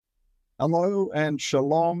Hello and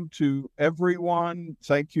shalom to everyone.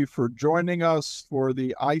 Thank you for joining us for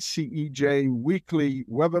the ICEJ weekly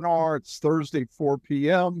webinar. It's Thursday, 4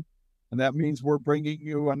 p.m., and that means we're bringing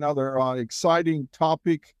you another exciting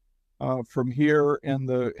topic from here in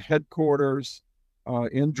the headquarters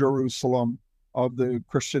in Jerusalem of the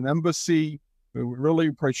Christian Embassy. We really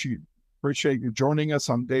appreciate you joining us.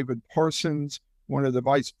 I'm David Parsons, one of the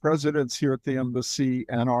vice presidents here at the embassy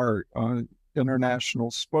and our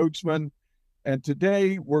international spokesman. And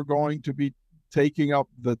today we're going to be taking up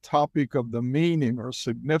the topic of the meaning or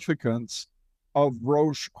significance of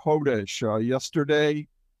Rosh Chodesh. Yesterday,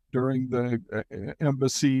 during the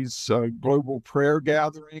embassy's global prayer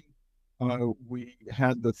gathering, we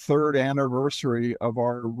had the third anniversary of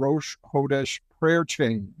our Rosh Chodesh prayer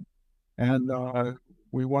chain. And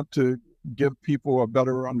we want to give people a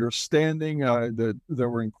better understanding that there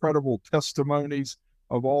were incredible testimonies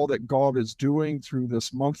of all that God is doing through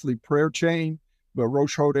this monthly prayer chain. But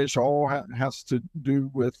Rosh Chodesh all has to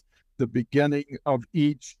do with the beginning of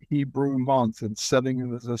each Hebrew month and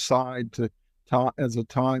setting it aside as a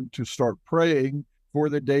time to start praying for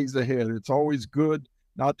the days ahead. It's always good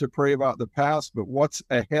not to pray about the past, but what's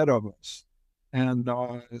ahead of us. And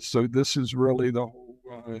so this is really the whole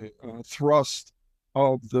thrust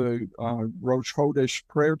of the Rosh Chodesh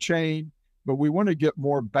prayer chain. But we want to get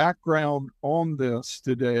more background on this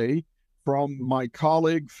today from my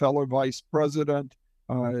colleague, fellow Vice President,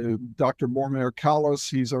 Dr. Mojmir Kallus.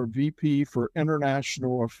 He's our VP for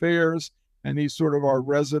International Affairs, and he's sort of our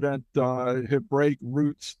resident Hebraic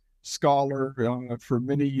roots scholar for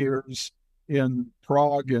many years in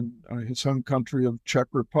Prague, in his home country of Czech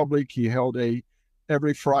Republic. He held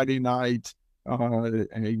every Friday night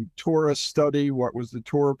a Torah study, what was the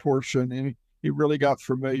Torah portion, and he really got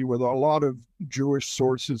familiar with a lot of Jewish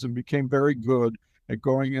sources and became very good at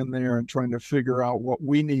going in there and trying to figure out what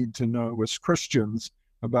we need to know as Christians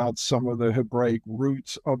about some of the Hebraic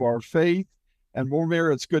roots of our faith. And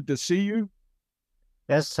Mojmir, it's good to see you.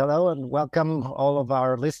 Yes, hello, and welcome all of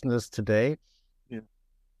our listeners today. Yeah.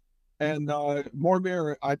 And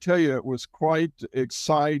Mojmir, I tell you, it was quite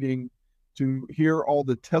exciting to hear all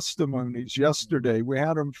the testimonies yesterday. We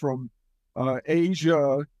had them from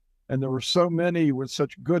Asia, and there were so many with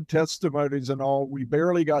such good testimonies and all. We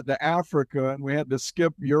barely got to Africa, and we had to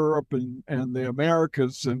skip Europe and the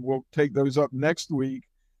Americas, and we'll take those up next week.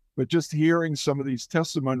 But just hearing some of these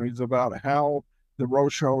testimonies about how the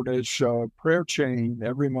Rosh Chodesh prayer chain,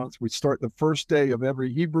 every month we start the first day of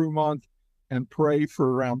every Hebrew month and pray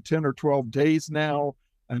for around 10 or 12 days now,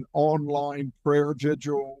 an online prayer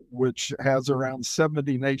vigil, which has around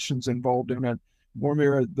 70 nations involved in it.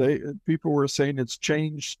 Mojmir, people were saying it's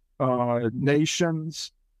changed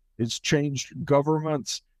nations, it's changed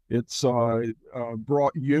governments, it's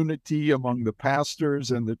brought unity among the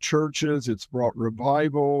pastors and the churches, it's brought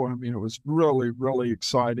revival. I mean, it was really, really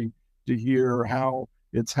exciting to hear how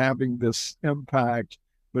it's having this impact.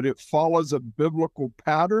 But it follows a biblical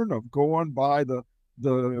pattern of going by the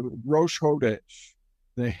Rosh Chodesh,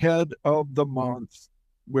 the head of the month,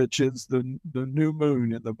 which is the new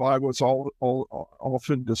moon. In the Bible, it's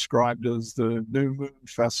often described as the new moon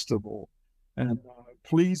festival. And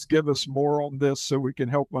please give us more on this so we can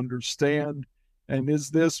help understand. And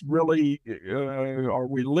is this really, are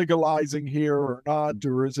we legalizing here or not?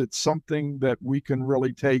 Or is it something that we can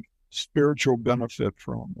really take spiritual benefit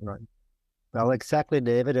from? Right. Well, exactly,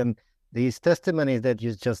 David. And these testimonies that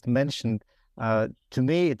you just mentioned, to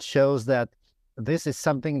me, it shows that this is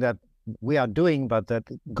something that we are doing, but that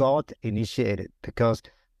God initiated. Because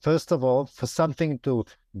first of all, for something to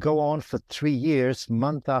go on for 3 years,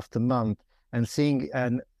 month after month, and seeing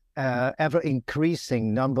an ever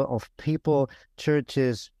increasing number of people,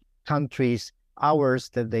 churches, countries, hours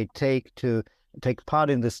that they take to take part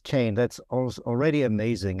in this chain, that's already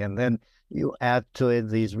amazing. And then you add to it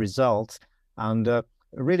these results. And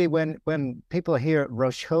really, when people hear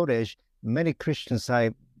Rosh Chodesh, many Christians,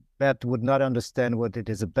 I bet, would not understand what it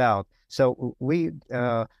is about. So we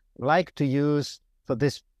like to use, for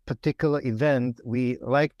this particular event, we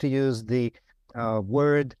like to use the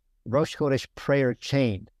word Rosh Chodesh prayer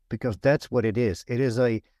chain, because that's what it is. It is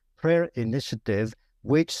a prayer initiative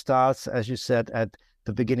which starts, as you said, at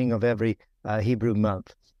the beginning of every Hebrew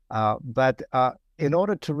month. But in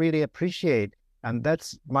order to really appreciate, and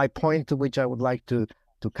that's my point to which I would like to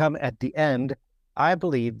come at the end, I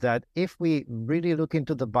believe that if we really look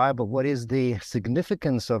into the Bible, what is the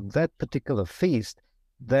significance of that particular feast,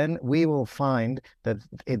 then we will find that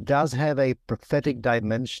it does have a prophetic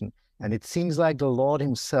dimension. And it seems like the Lord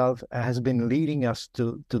himself has been leading us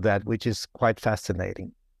to that, which is quite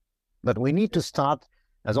fascinating. But we need to start,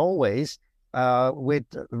 as always, with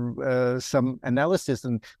some analysis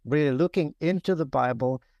and really looking into the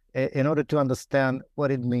Bible in order to understand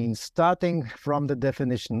what it means, starting from the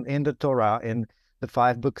definition in the Torah, in the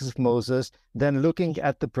 5 books of Moses, then looking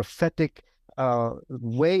at the prophetic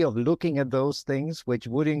way of looking at those things, which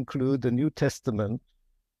would include the New Testament,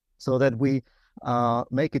 so that we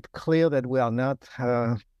make it clear that we are not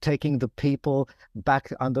taking the people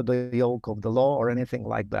back under the yoke of the law or anything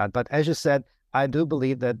like that. But as you said, I do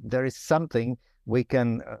believe that there is something we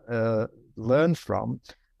can learn from,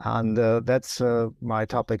 and that's my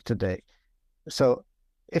topic today. So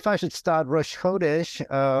if I should start, Rosh Chodesh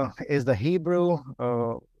is the Hebrew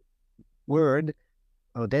word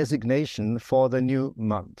or designation for the new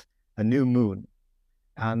month, a new moon.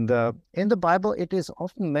 And in the Bible, it is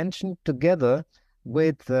often mentioned together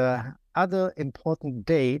with other important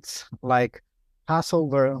dates like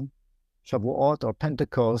Passover, Shavuot, or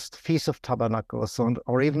Pentecost, Feast of Tabernacles,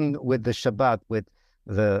 or even with the Shabbat, with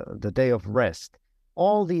the day of rest.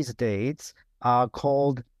 All these dates are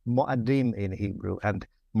called Moadim in Hebrew, and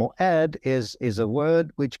Moed is a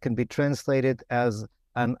word which can be translated as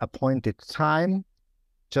an appointed time.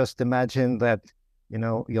 Just imagine that, you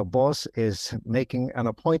know, your boss is making an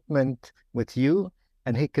appointment with you,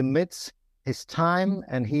 and he commits his time,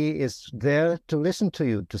 and he is there to listen to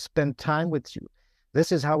you, to spend time with you.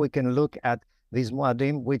 This is how we can look at these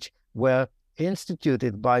Moadim, which were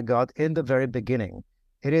instituted by God in the very beginning.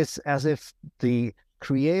 It is as if the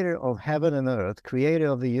creator of heaven and earth, creator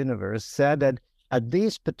of the universe, said that at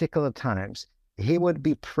these particular times, he would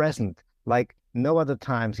be present like no other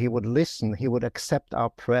times. He would listen, he would accept our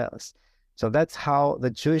prayers. So that's how the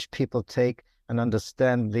Jewish people take and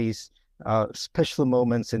understand these special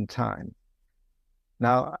moments in time.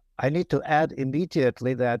 Now, I need to add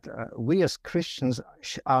immediately that we as Christians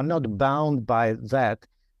are not bound by that,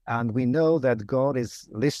 and we know that God is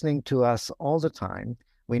listening to us all the time.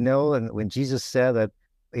 We know, and when Jesus said that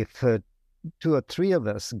if 2 or 3 of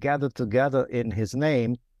us gather together in his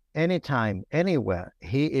name, anytime, anywhere,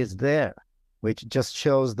 he is there, which just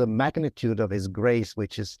shows the magnitude of his grace,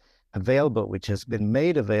 which is available, which has been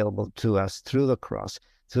made available to us through the cross,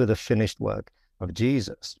 through the finished work of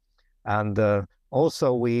Jesus. And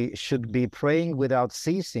also, we should be praying without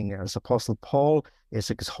ceasing, as Apostle Paul is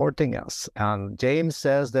exhorting us. And James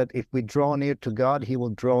says that if we draw near to God, he will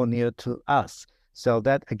draw near to us. So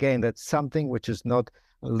that, again, that's something which is not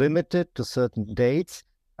limited to certain dates.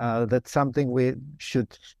 That's something we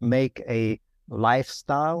should make a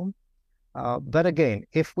lifestyle. But again,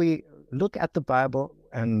 if we look at the Bible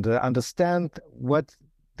and understand what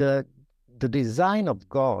the design of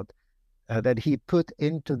God that he put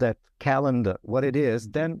into that calendar, what it is,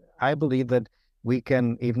 then I believe that we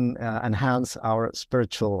can even enhance our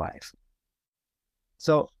spiritual life.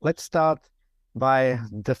 So let's start by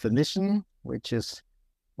definition, which is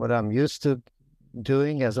what I'm used to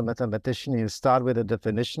doing as a mathematician. You start with a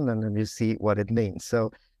definition and then you see what it means.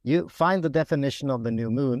 So you find the definition of the new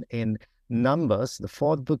moon in Numbers, the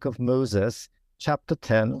 4th book of Moses, chapter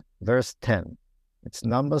 10, verse 10. It's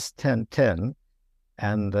Numbers 10:10.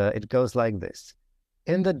 And it goes like this: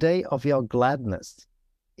 in the day of your gladness,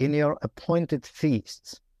 in your appointed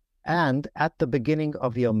feasts, and at the beginning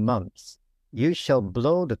of your months, you shall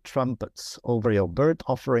blow the trumpets over your burnt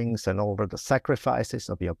offerings and over the sacrifices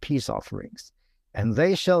of your peace offerings, and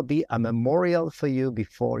they shall be a memorial for you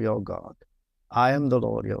before your God. I am the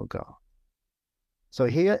Lord your God. So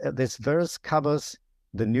here, this verse covers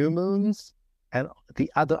the new moons and the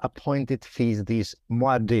other appointed feasts, these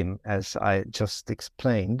Moadim, as I just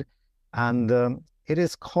explained. And it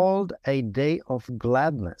is called a day of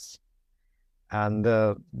gladness. And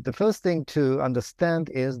the first thing to understand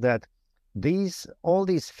is that all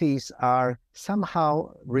these feasts are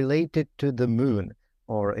somehow related to the moon,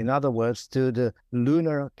 or in other words, to the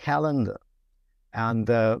lunar calendar. And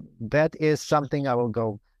that is something I will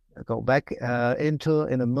go back into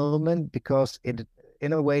in a moment, because it,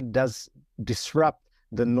 in a way, does disrupt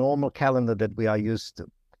the normal calendar that we are used to.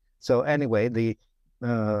 So anyway, the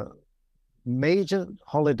major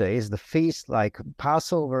holidays, the feasts like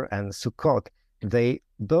Passover and Sukkot, they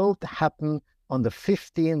both happen on the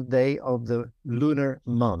 15th day of the lunar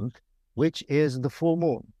month, which is the full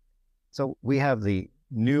moon. So we have the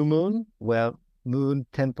new moon, where moon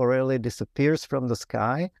temporarily disappears from the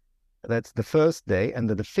sky. That's the first day. And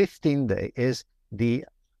then the 15th day is the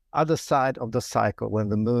other side of the cycle, when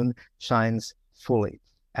the moon shines fully.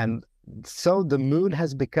 And so the moon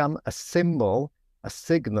has become a symbol, a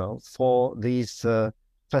signal for these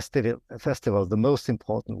festivals, the most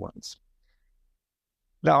important ones.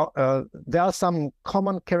 Now, there are some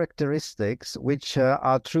common characteristics which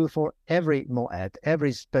are true for every Moed,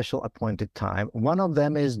 every special appointed time. One of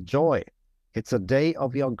them is joy. It's a day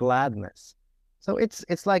of your gladness. So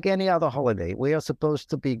it's like any other holiday. We are supposed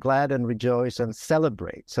to be glad and rejoice and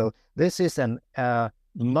celebrate. So this is an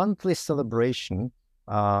monthly celebration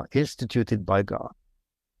instituted by God.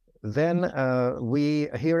 Then we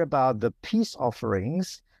hear about the peace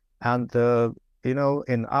offerings, and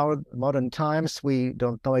in our modern times, we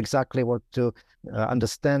don't know exactly what to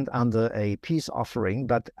understand under a peace offering,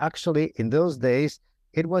 but actually in those days,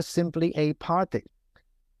 it was simply a party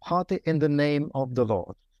in the name of the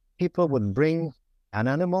Lord. People would bring an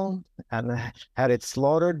animal and had it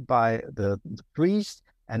slaughtered by the priest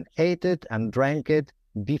and ate it and drank it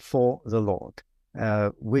before the Lord,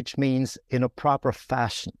 which means in a proper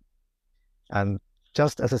fashion. And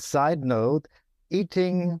just as a side note,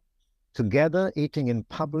 eating together, eating in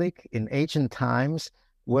public in ancient times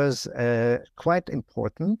was quite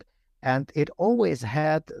important, and it always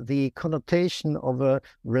had the connotation of a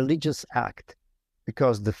religious act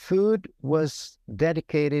because the food was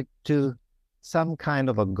dedicated to some kind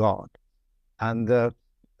of a god. And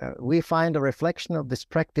we find a reflection of this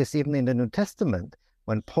practice even in the New Testament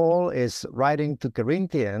when Paul is writing to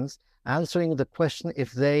Corinthians, answering the question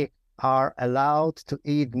if they are allowed to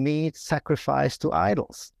eat meat sacrificed to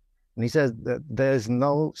idols. And he says that there's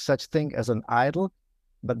no such thing as an idol,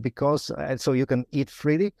 but so you can eat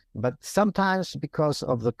freely, but sometimes because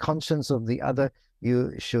of the conscience of the other,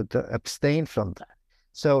 you should abstain from that.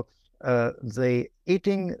 So the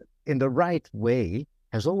eating in the right way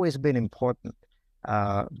has always been important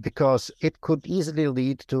because it could easily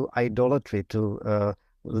lead to idolatry, to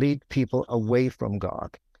lead people away from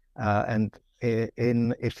God.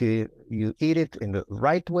 If you eat it in the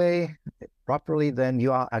right way, properly, then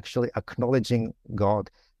you are actually acknowledging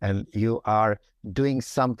God and you are doing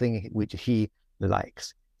something which He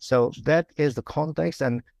likes. So that is the context.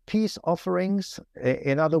 And peace offerings,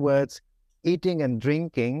 in other words, eating and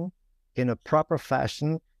drinking in a proper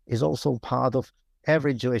fashion, is also part of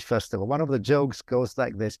every Jewish festival. One of the jokes goes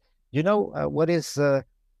like this. You know what is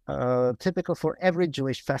typical for every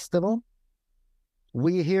Jewish festival?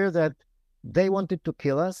 We hear that they wanted to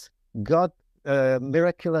kill us. God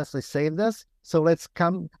miraculously saved us. So let's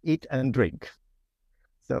come eat and drink.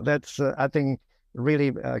 So that's, I think,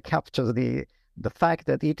 really captures the fact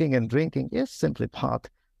that eating and drinking is simply part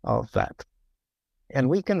of that. And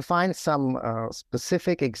we can find some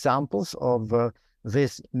specific examples of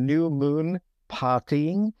this new moon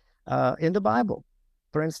partying in the Bible.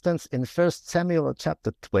 For instance, in 1 Samuel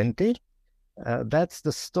chapter 20, that's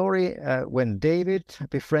the story when David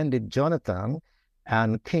befriended Jonathan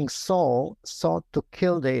and King Saul sought to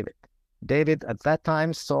kill David. David at that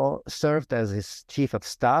time served as his chief of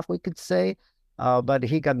staff, we could say, but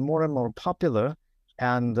he got more and more popular.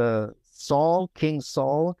 And King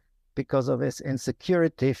Saul, because of his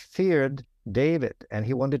insecurity, feared David and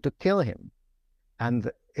he wanted to kill him.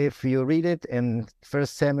 And if you read it in 1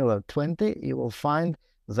 Samuel 20, you will find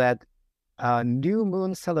that a new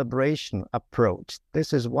moon celebration approached.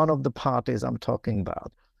 This is one of the parties I'm talking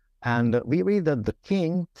about. And we read that the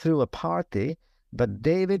king threw a party, but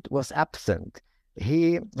David was absent.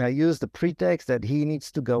 He used the pretext that he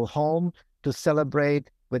needs to go home to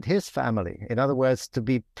celebrate with his family. In other words, to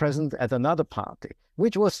be present at another party,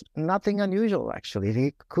 which was nothing unusual, actually.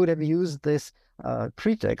 He could have used this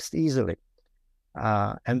pretext easily.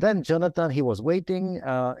 And then Jonathan, he was waiting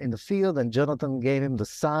in the field, and Jonathan gave him the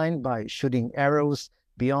sign by shooting arrows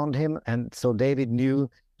beyond him. And so David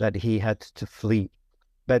knew that he had to flee.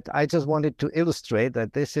 But I just wanted to illustrate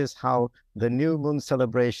that this is how the new moon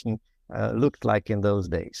celebration looked like in those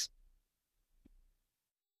days.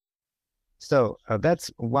 So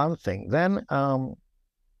that's one thing. Then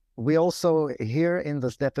we also hear in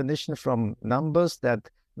this definition from Numbers that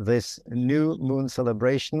this new moon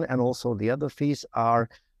celebration and also the other feasts are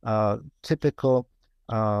typical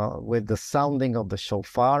with the sounding of the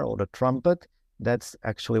shofar or the trumpet. That's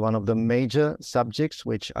actually one of the major subjects,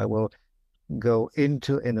 which I will go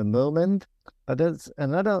into in a moment. But there's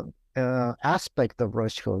another aspect of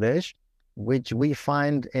Rosh Chodesh, which we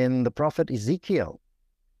find in the prophet Ezekiel.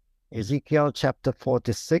 Ezekiel chapter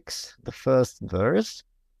 46, the first verse,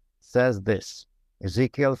 says this,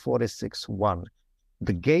 Ezekiel 46:1.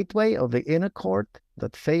 The gateway of the inner court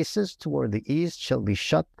that faces toward the east shall be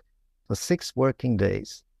shut for 6 working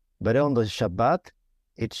days, but on the Shabbat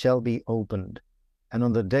it shall be opened, and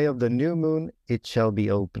on the day of the new moon it shall be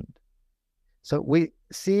opened. So we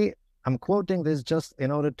see, I'm quoting this just in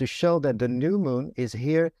order to show that the new moon is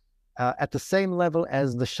here at the same level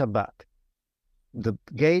as the Shabbat. the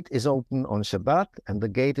gate is open on Shabbat and the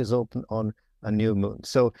gate is open on a new moon.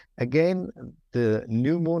 So again, the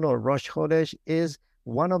new moon or Rosh Chodesh is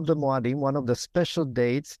one of the Moadim, one of the special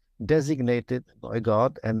dates designated by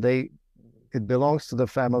God, and it belongs to the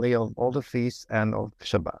family of all the feasts and of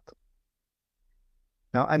Shabbat.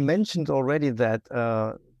 Now, I mentioned already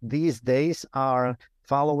that these days are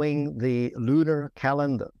following the lunar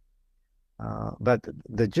calendar. But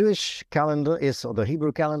the Jewish calendar or the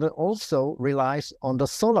Hebrew calendar also relies on the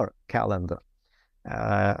solar calendar.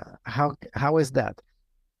 How is that?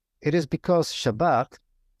 It is because Shabbat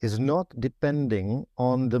is not depending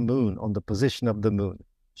on the moon, on the position of the moon.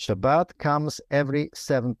 Shabbat comes every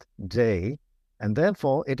seventh day, and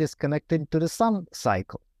therefore it is connected to the sun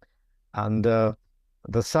cycle. And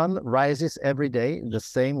the sun rises every day the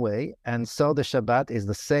same way, and so the Shabbat is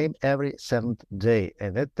the same every seventh day,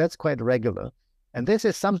 and that's quite regular. And this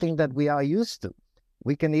is something that we are used to.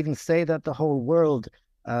 We can even say that the whole world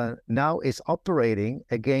now is operating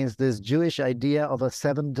against this Jewish idea of a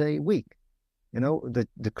 7-day week. You know,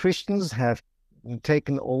 the Christians have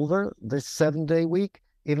taken over this 7-day week,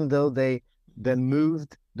 even though they then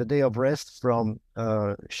moved the day of rest from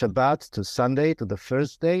Shabbat to Sunday to the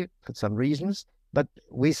first day for some reasons. But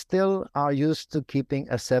we still are used to keeping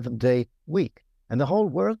a 7-day week. And the whole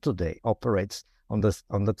world today operates on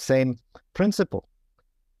the same principle.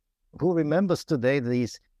 Who remembers today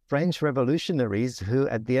these French revolutionaries who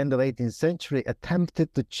at the end of 18th century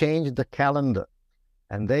attempted to change the calendar?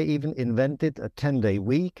 And they even invented a 10-day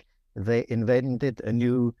week. They invented a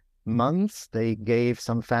new month. They gave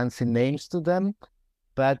some fancy names to them,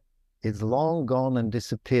 but it's long gone and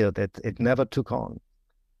disappeared. It never took on.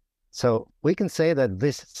 So we can say that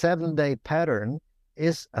this 7-day pattern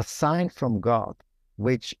is a sign from God,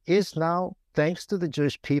 which is now, thanks to the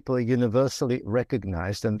Jewish people, universally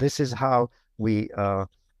recognized. And this is how we are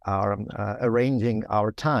arranging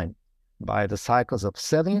our time, by the cycles of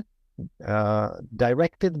 7,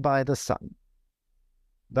 directed by the sun.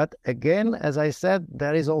 But again, as I said,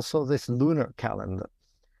 there is also this lunar calendar.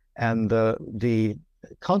 And the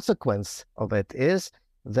consequence of it is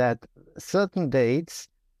that certain dates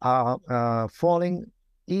are falling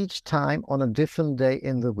each time on a different day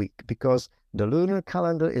in the week, because the lunar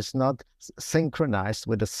calendar is not synchronized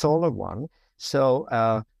with the solar one. So,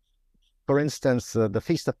 for instance, the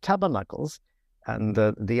Feast of Tabernacles and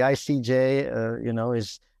the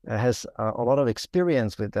ICEJ, has a lot of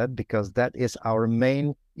experience with that, because that is our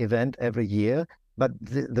main event every year. But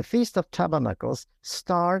the Feast of Tabernacles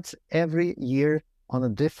starts every year on a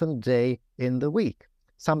different day in the week.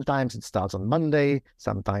 Sometimes it starts on Monday,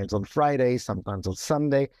 sometimes on Friday, sometimes on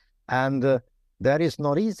Sunday. And that is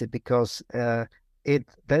not easy, because there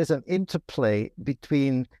is an interplay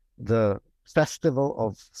between the festival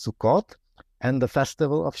of Sukkot and the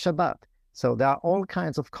festival of Shabbat. So there are all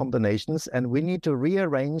kinds of combinations, and we need to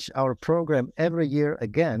rearrange our program every year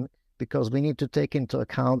again, because we need to take into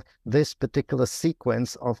account this particular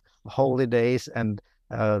sequence of holy days and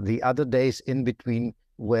the other days in between,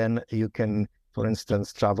 when you can, for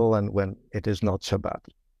instance, travel and when it is not Shabbat.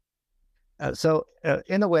 So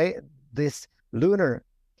in a way, this lunar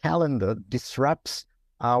calendar disrupts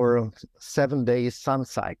our 7-day sun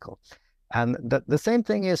cycle. And the same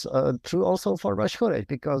thing is true also for Rosh Chodesh,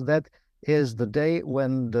 because that is the day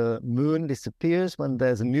when the moon disappears, when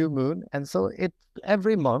there's a new moon. And so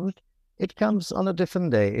every month it comes on a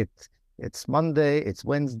different day. It's Monday, it's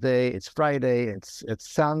Wednesday, it's Friday, it's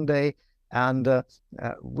Sunday. And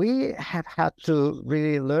we have had to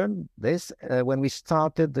really learn this when we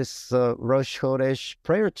started this Rosh Chodesh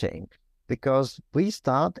prayer chain, because we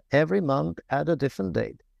start every month at a different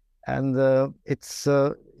date. And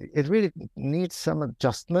it really needs some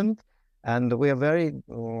adjustment. And we are very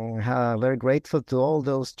grateful to all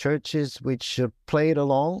those churches which played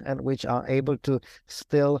along and which are able to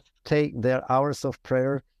still take their hours of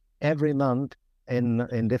prayer every month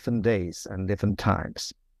in different days and different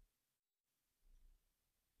times.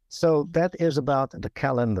 So that is about the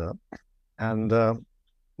calendar. And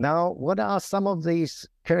now, what are some of these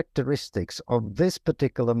characteristics of this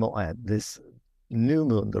particular Moed, this new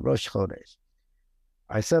moon, the Rosh Chodesh?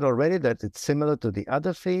 I said already that it's similar to the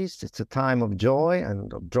other feasts. It's a time of joy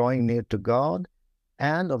and of drawing near to God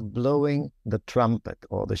and of blowing the trumpet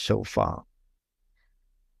or the shofar.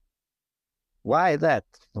 Why that?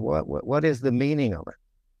 What is the meaning of it?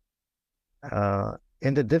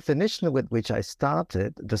 In the definition with which I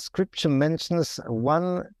started, the scripture mentions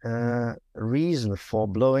one reason for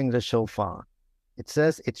blowing the shofar. It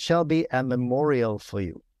says, "It shall be a memorial for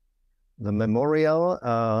you." The memorial,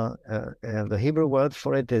 the Hebrew word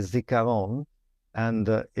for it is zikaron. And,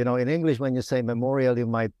 in English, when you say memorial, you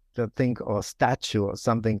might think of a statue or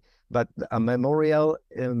something, but a memorial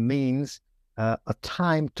means a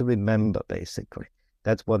time to remember, basically.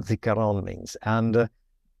 That's what zikaron means. And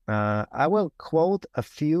I will quote a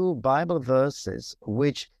few Bible verses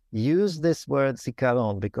which use this word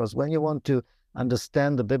zikaron, because when you want to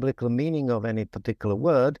understand the biblical meaning of any particular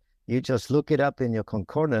word, you just look it up in your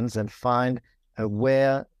concordance and find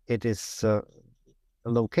where it is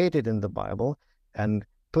located in the Bible, and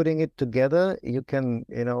putting it together, you can,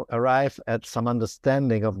 arrive at some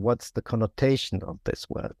understanding of what's the connotation of this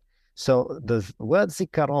word. So the word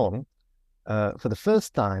zikaron, for the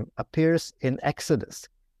first time, appears in Exodus,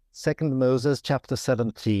 2 Moses chapter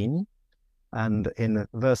 17, and in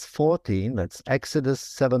verse 14, that's Exodus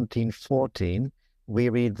 17:14, we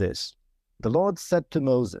read this. The Lord said to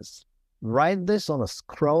Moses, write this on a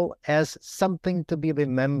scroll as something to be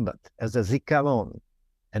remembered, as a zikaron,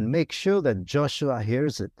 and make sure that Joshua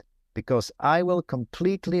hears it, because I will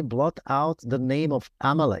completely blot out the name of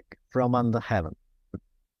Amalek from under heaven.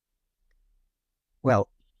 Well,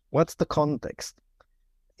 what's the context?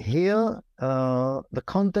 Here, the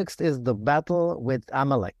context is the battle with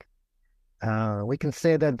Amalek. We can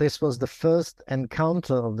say that this was the first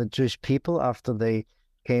encounter of the Jewish people after they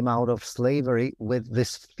came out of slavery with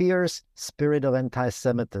this fierce spirit of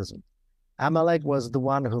anti-Semitism. Amalek was the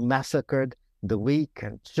one who massacred the weak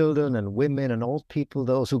and children and women and old people,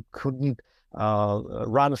 those who couldn't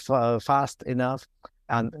run fast enough.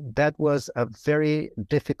 And that was a very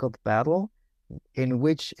difficult battle in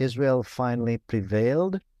which Israel finally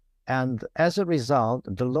prevailed. And as a result,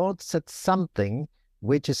 the Lord said something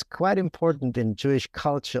which is quite important in Jewish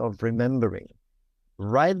culture of remembering.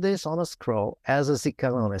 Write this on a scroll as a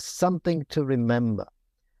zikaron, as something to remember.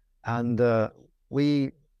 And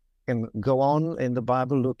we can go on in the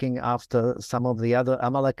Bible looking after some of the other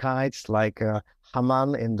Amalekites, like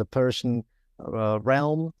Haman in the Persian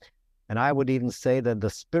realm. And I would even say that the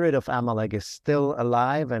spirit of Amalek is still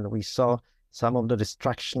alive, and we saw some of the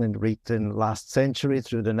destruction in last century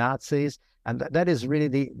through the Nazis. And that is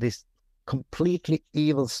really this completely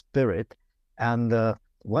evil spirit. And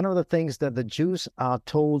one of the things that the Jews are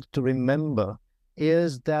told to remember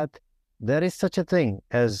is that there is such a thing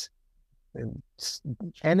as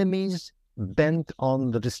enemies bent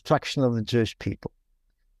on the destruction of the Jewish people.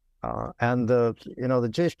 And the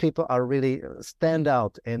Jewish people are really stand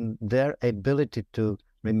out in their ability to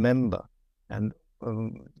remember. And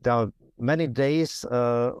there are many days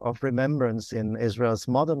of remembrance in Israel's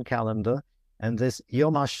modern calendar, and this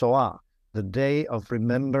Yom HaShoah, the day of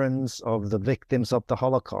remembrance of the victims of the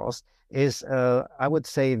Holocaust, is, I would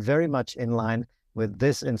say, very much in line with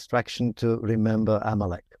this instruction to remember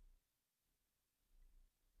Amalek.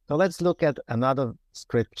 So let's look at another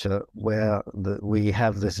scripture where we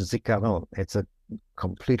have this zikaron. It's a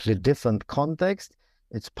completely different context.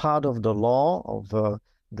 It's part of the law of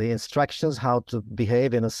the instructions how to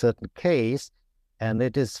behave in a certain case, and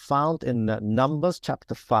it is found in Numbers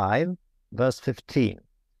chapter 5, verse 15.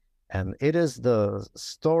 And it is the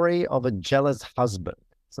story of a jealous husband.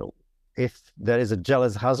 So if there is a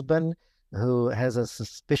jealous husband who has a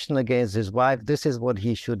suspicion against his wife, this is what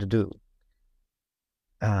he should do.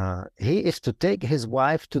 He is to take his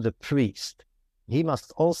wife to the priest. He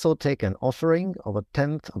must also take an offering of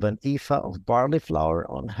 1/10 of an ephah of barley flour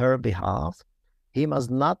on her behalf. He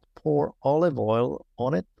must not pour olive oil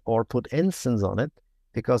on it or put incense on it,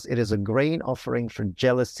 because it is a grain offering for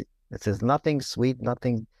jealousy. It says nothing sweet,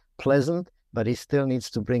 nothing pleasant, but he still needs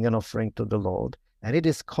to bring an offering to the Lord. And it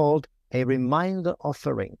is called a reminder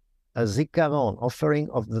offering, a zikaron, offering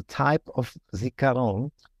of the type of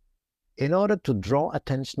zikaron, in order to draw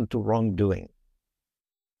attention to wrongdoing.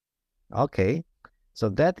 Okay, so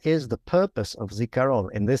that is the purpose of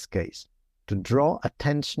zikaron in this case, to draw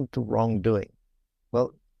attention to wrongdoing.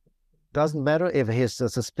 Well, doesn't matter if his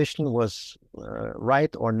suspicion was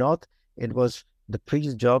right or not. It was the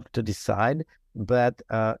priest's job to decide. But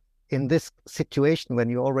in this situation, when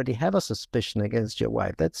you already have a suspicion against your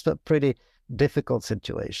wife, that's a pretty difficult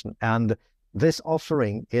situation. And this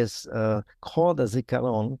offering is called a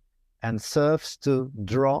zikaron and serves to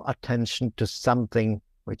draw attention to something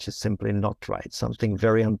which is simply not right, something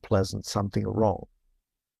very unpleasant, something wrong.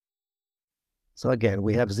 So again,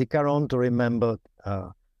 we have zikaron to remember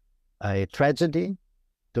a tragedy,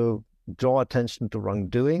 to draw attention to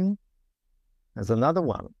wrongdoing. There's another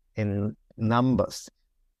one in Numbers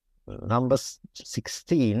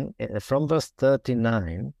 16, from verse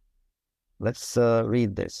 39. Let's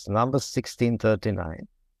read this. Numbers 16:39.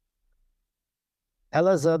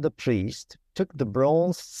 Eleazar the priest took the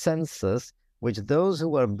bronze censers which those who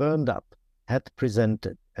were burned up had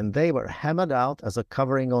presented, and they were hammered out as a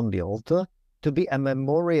covering on the altar, to be a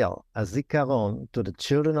memorial, a zikaron to the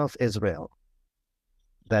children of Israel,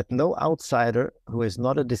 that no outsider who is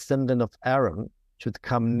not a descendant of Aaron should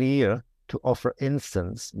come near to offer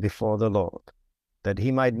incense before the Lord, that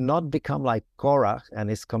he might not become like Korah and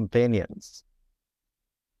his companions.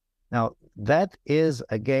 Now, that is,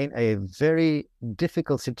 again, a very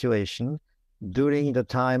difficult situation during the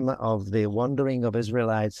time of the wandering of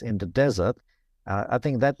Israelites in the desert. I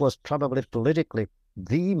think that was probably politically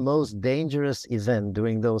the most dangerous event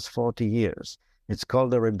during those 40 years. It's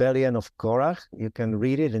called the Rebellion of Korah. You can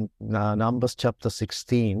read it in Numbers chapter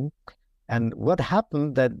 16. And what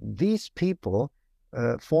happened that these people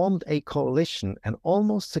formed a coalition and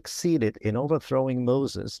almost succeeded in overthrowing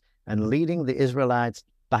Moses and leading the Israelites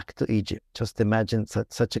back to Egypt. Just imagine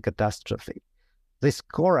such a catastrophe. This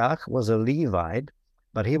Korah was a Levite,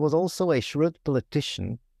 but he was also a shrewd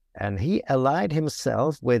politician, and he allied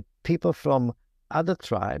himself with people from other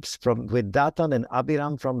tribes, with Dathan and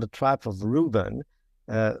Abiram from the tribe of Reuben,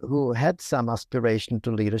 who had some aspiration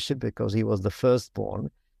to leadership because he was the firstborn,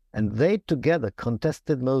 and they together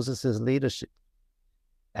contested Moses' leadership.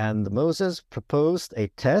 And Moses proposed a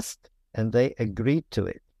test, and they agreed to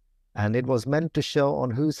it. And it was meant to show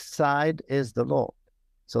on whose side is the Lord.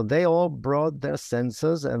 So they all brought their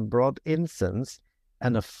censers and brought incense,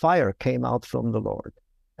 and a fire came out from the Lord.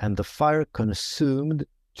 And the fire consumed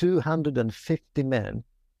 250 men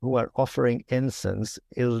who were offering incense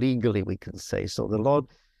illegally, we can say. So the Lord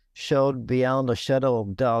showed beyond a shadow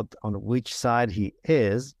of doubt on which side he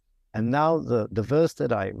is. And now the verse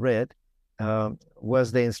that I read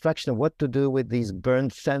was the instruction of what to do with these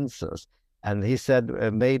burnt censers. And he said,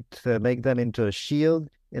 make them into a shield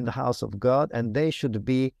in the house of God, and they should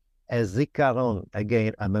be a zikaron,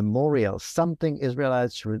 again, a memorial, something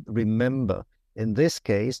Israelites should remember. In this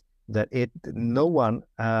case, that no one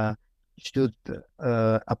should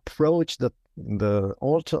approach the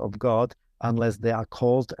altar of God unless they are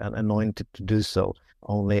called and anointed to do so.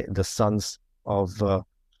 Only the sons of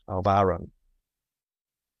Aaron.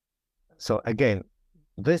 So again,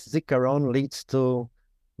 this zikaron leads to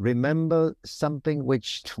remember something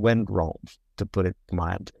which went wrong, to put it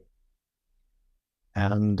mildly.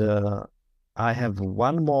 And I have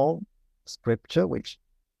one more scripture, which,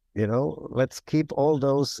 let's keep all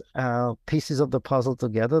those pieces of the puzzle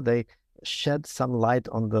together. They shed some light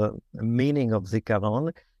on the meaning of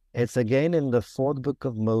zikaron. It's again in the fourth book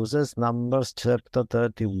of Moses, Numbers chapter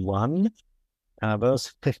 31,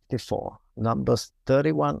 verse 54. Numbers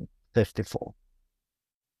 31, 54.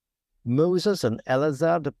 Moses and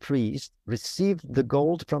Eleazar the priest received the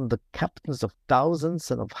gold from the captains of thousands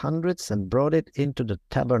and of hundreds and brought it into the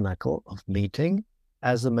tabernacle of meeting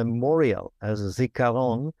as a memorial, as a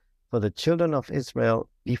zikaron for the children of Israel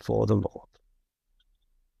before the Lord.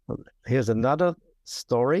 Here's another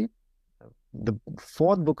story. The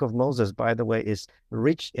fourth book of Moses, by the way, is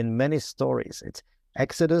rich in many stories. It's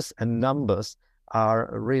Exodus and Numbers are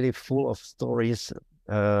really full of stories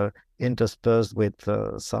interspersed with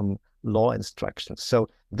some law instructions. So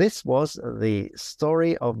this was the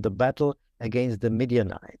story of the battle against the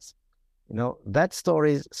Midianites. That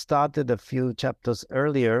story started a few chapters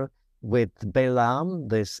earlier with Balaam,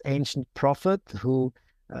 this ancient prophet who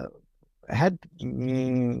had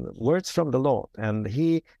words from the Lord, and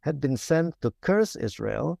he had been sent to curse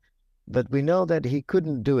Israel, but we know that he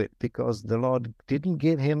couldn't do it because the Lord didn't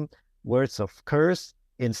give him words of curse.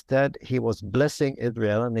 Instead, he was blessing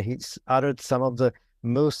Israel, and he uttered some of the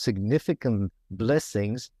most significant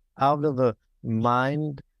blessings out of the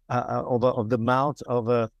mind of the mouth of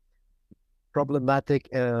a problematic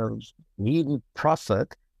heathen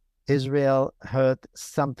prophet. Israel heard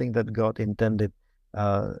something that God intended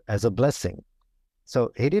as a blessing.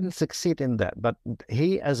 So he didn't succeed in that, but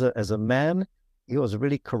he, as a man, he was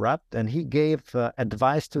really corrupt, and he gave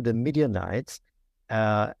advice to the Midianites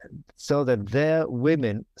so that their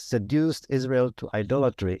women seduced Israel to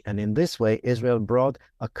idolatry. And in this way, Israel brought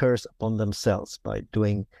a curse upon themselves by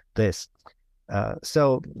doing this.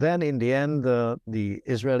 So then in the end, the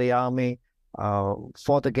Israeli army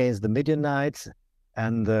fought against the Midianites.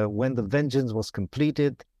 And when the vengeance was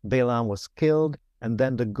completed, Balaam was killed. And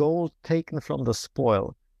then the gold taken from the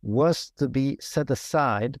spoil was to be set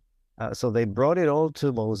aside. So they brought it all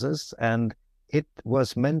to Moses, and it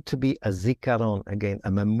was meant to be a zikaron, again,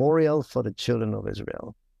 a memorial for the children of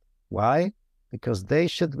Israel. Why? Because they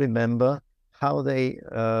should remember how they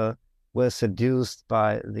were seduced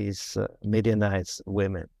by these Midianites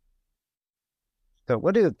women. So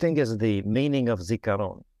what do you think is the meaning of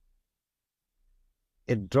zikaron?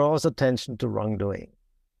 It draws attention to wrongdoing.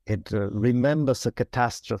 It remembers a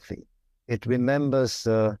catastrophe. It remembers,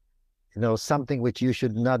 something which you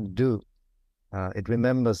should not do. It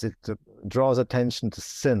remembers, it draws attention to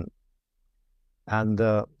sin. And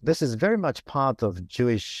this is very much part of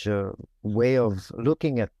Jewish way of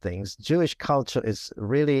looking at things. Jewish culture is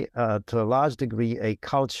really, to a large degree, a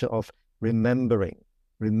culture of remembering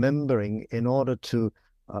in order to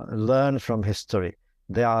learn from history.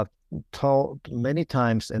 They are told many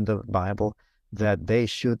times in the Bible that they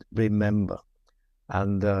should remember.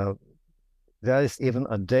 And there is even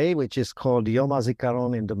a day which is called Yom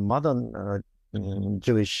HaZikaron in the modern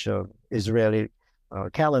Jewish Israeli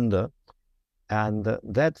calendar. And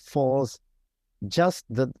that falls just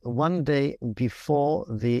the one day before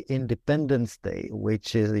the Independence Day,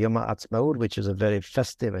 which is Yom HaAtzmaut, which is a very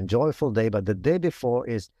festive and joyful day. But the day before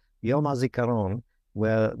is Yom HaZikaron,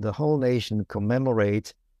 where the whole nation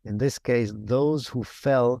commemorates, in this case, those who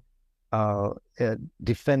fell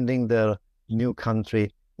defending their new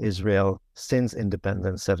country, Israel, since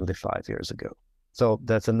independence 75 years ago. So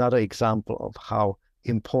that's another example of how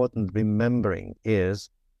important remembering is.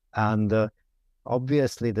 And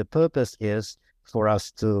obviously, the purpose is for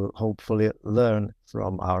us to hopefully learn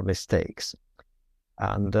from our mistakes.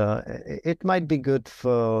 And it might be good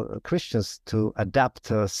for Christians to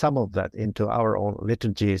adapt some of that into our own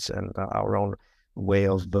liturgies and our own way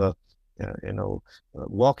of,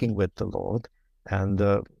 walking with the Lord. And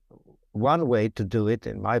one way to do it,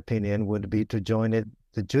 in my opinion, would be to join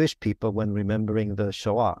the Jewish people when remembering the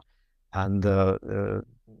Shoah, and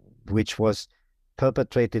which was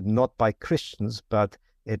perpetrated not by Christians, but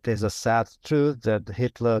it is a sad truth that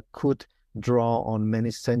Hitler could draw on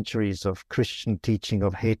many centuries of Christian teaching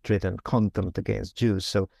of hatred and contempt against Jews.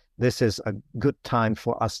 So this is a good time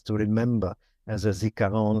for us to remember as a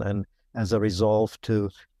zikaron and as a resolve to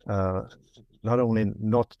not only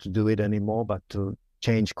not to do it anymore, but to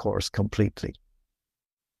change course completely.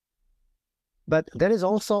 But there is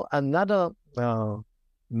also another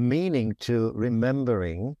meaning to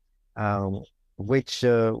remembering, which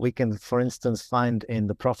we can, for instance, find in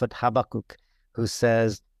the prophet Habakkuk, who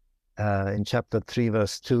says in chapter 3,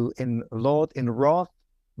 verse 2, Lord, in wrath,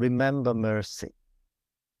 remember mercy.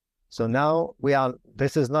 So now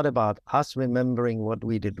this is not about us remembering what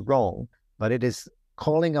we did wrong, but it is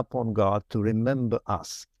calling upon God to remember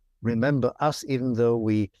us even though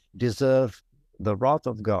we deserve the wrath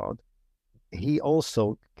of God. He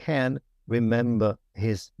also can remember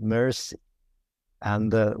his mercy.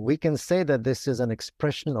 And we can say that this is an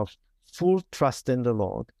expression of full trust in the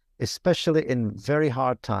Lord, especially in very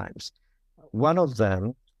hard times. One of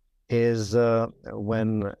them is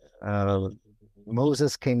when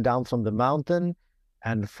Moses came down from the mountain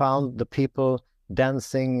and found the people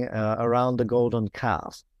dancing around the golden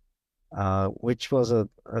calf, which was a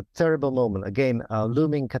terrible moment. Again, a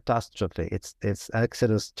looming catastrophe. It's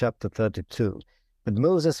Exodus chapter 32. But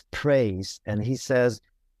Moses prays and he says,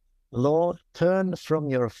 Lord, turn from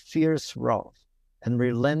your fierce wrath and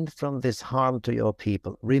relent from this harm to your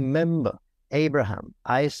people. Remember Abraham,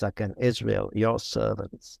 Isaac, and Israel, your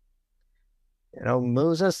servants.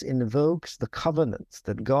 Moses invokes the covenants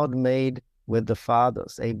that God made with the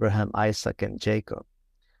fathers, Abraham, Isaac, and Jacob.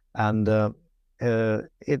 And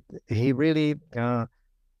he really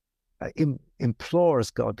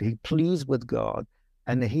implores God, he pleads with God,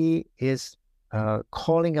 and he is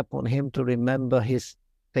calling upon him to remember his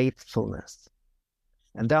faithfulness.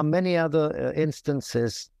 And there are many other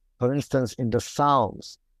instances. For instance, in the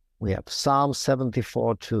Psalms, we have Psalm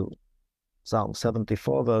 74:2. Psalm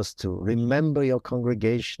 74, verse 2. Remember your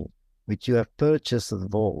congregation, which you have purchased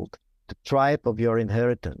of old, the tribe of your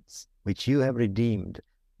inheritance, which you have redeemed,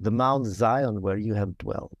 the Mount Zion where you have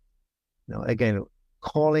dwelt. Again,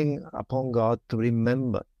 calling upon God to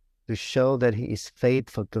remember, to show that he is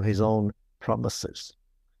faithful to his own promises.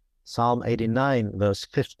 Psalm 89, verse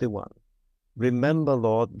 51. Remember,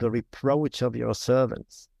 Lord, the reproach of your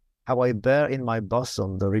servants, how I bear in my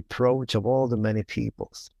bosom the reproach of all the many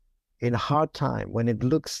peoples. In a hard time, when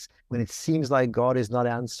it seems like God is not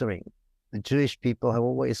answering, the Jewish people have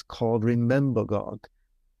always called, remember God,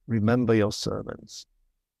 remember your servants.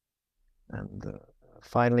 And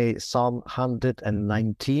finally, Psalm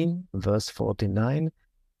 119, verse 49,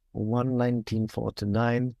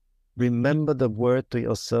 119:49, remember the word to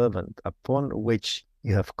your servant, upon which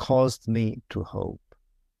you have caused me to hope.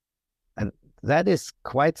 And that is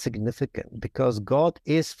quite significant, because God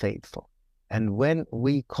is faithful. And when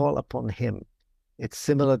we call upon him, it's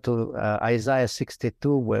similar to Isaiah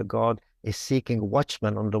 62, where God is seeking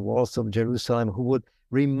watchmen on the walls of Jerusalem who would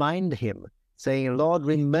remind him, saying, Lord,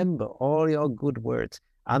 remember all your good words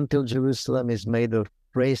until Jerusalem is made a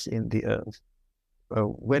praise in the earth.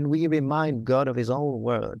 When we remind God of his own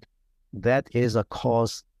word, that is a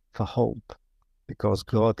cause for hope. because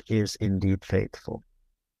God is indeed faithful.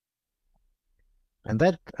 And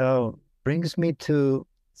that brings me to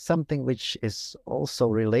something which is also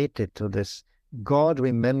related to this God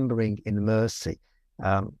remembering in mercy.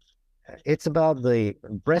 It's about the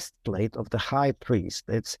breastplate of the high priest.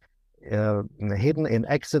 It's hidden in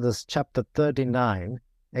Exodus chapter 39,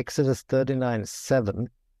 Exodus 39:7,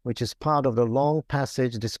 which is part of the long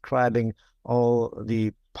passage describing all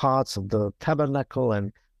the parts of the tabernacle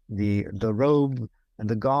and the robe and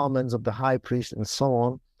the garments of the high priest and so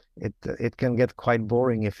on. It can get quite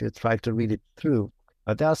boring if you try to read it through,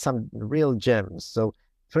 but there are some real gems. So,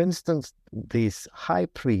 for instance, this high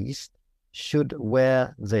priest should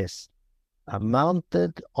wear this,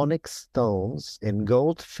 mounted onyx stones in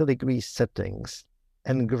gold filigree settings,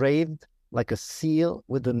 engraved like a seal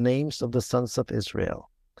with the names of the sons of Israel.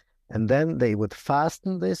 And then they would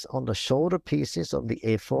fasten this on the shoulder pieces of the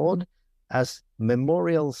ephod as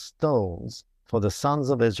memorial stones for the sons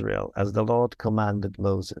of Israel, as the Lord commanded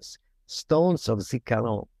Moses. Stones of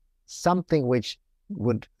zikaron, something which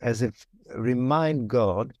would, as if, remind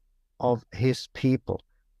God of his people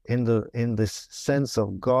in this sense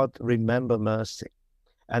of God remember mercy.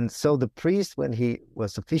 And so the priest, when he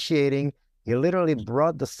was officiating, he literally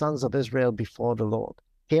brought the sons of Israel before the Lord,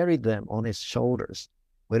 carried them on his shoulders,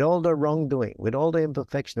 with all the wrongdoing, with all the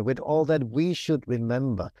imperfection, with all that we should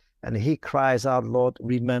remember. And he cries out, Lord,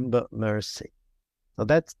 remember mercy. So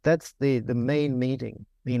that's the main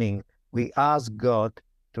meaning we ask God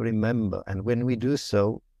to remember. And when we do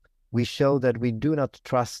so, we show that we do not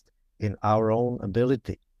trust in our own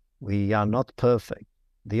ability. We are not perfect.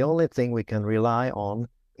 The only thing we can rely on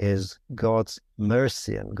is God's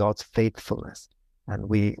mercy and God's faithfulness. And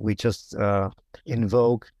we just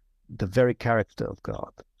invoke the very character of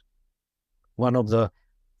God. One of the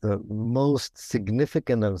most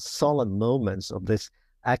significant and solemn moments of this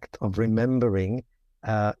act of remembering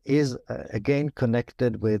is again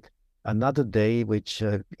connected with another day, which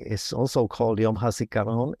is also called Yom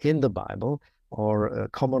HaZikaron in the Bible, or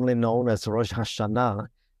commonly known as Rosh Hashanah,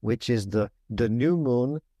 which is the new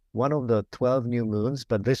moon, one of the 12 new moons,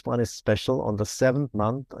 but this one is special on the 7th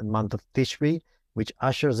month, the month of Tishri, which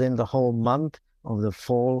ushers in the whole month of the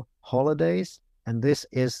fall holidays. And this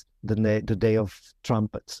is the day of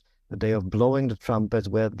trumpets, the day of blowing the trumpets,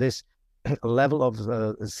 where this level of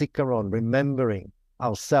zikaron, remembering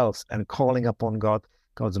ourselves and calling upon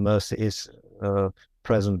God's mercy, is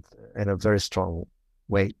present in a very strong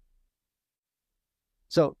way.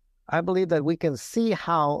 So I believe that we can see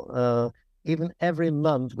how even every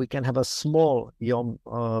month we can have a small Yom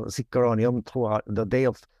Zikaron, Yom Teruah, the day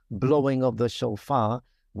of blowing of the shofar,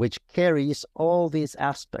 which carries all these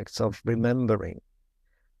aspects of remembering.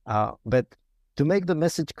 But to make the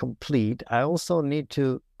message complete, I also need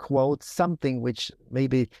to quote something which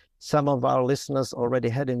maybe some of our listeners already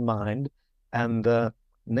had in mind, and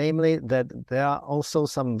namely that there are also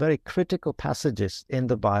some very critical passages in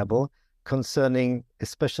the Bible concerning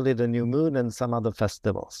especially the new moon and some other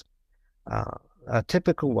festivals. A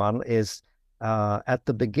typical one is at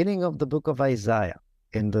the beginning of the book of Isaiah,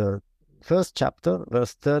 in the first chapter,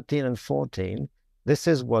 verse 13 and 14. This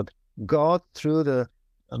is what God, through the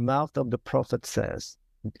mouth of the prophet, says.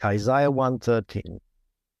 Isaiah 1:13.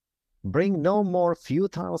 Bring no more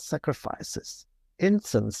futile sacrifices.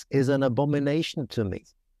 Incense is an abomination to me.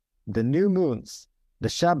 The new moons, the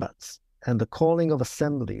Shabbats, and the calling of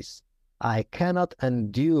assemblies. I cannot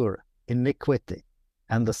endure iniquity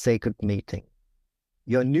and the sacred meeting.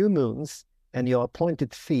 Your new moons and your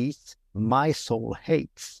appointed feasts my soul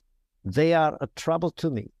hates. They are a trouble to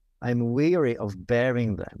me. I'm weary of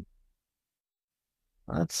bearing them.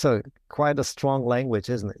 That's quite a strong language,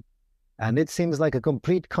 isn't it? And it seems like a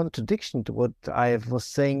complete contradiction to what I was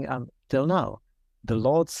saying till now. The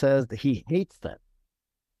Lord says that he hates them.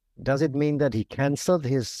 Does it mean that he canceled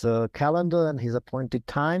his calendar and his appointed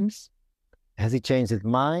times? Has he changed his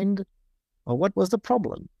mind? Or what was the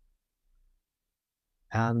problem?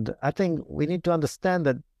 And I think we need to understand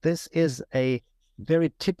that this is a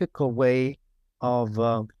very typical way of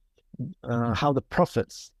how the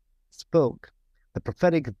prophets spoke. The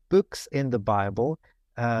prophetic books in the Bible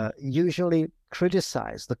usually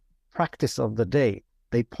criticize the practice of the day.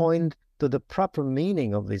 They point to the proper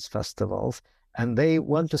meaning of these festivals, and they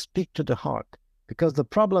want to speak to the heart. Because the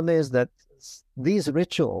problem is that these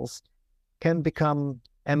rituals can become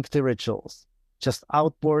empty rituals, just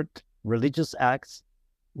outward religious acts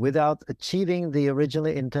without achieving the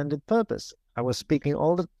originally intended purpose. I was speaking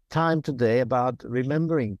all the time today about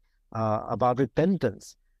remembering, about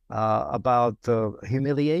repentance, about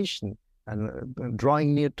humiliation and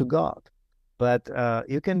drawing near to God. But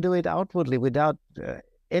you can do it outwardly without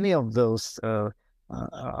any of those of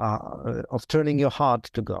turning your heart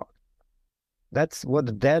to God. That's what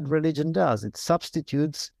the dead religion does. It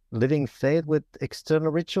substitutes living faith with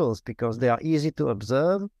external rituals because they are easy to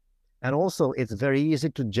observe, and also it's very easy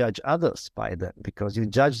to judge others by them because you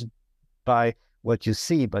judge by what you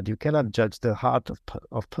see, but you cannot judge the heart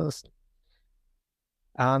of person.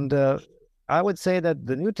 And I would say that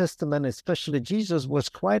the New Testament, especially Jesus, was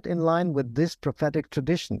quite in line with this prophetic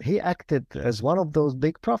tradition. He acted as one of those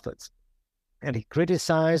big prophets, and he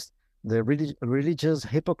criticized the religious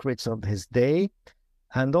hypocrites of his day,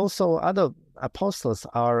 and also other apostles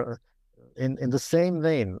are in the same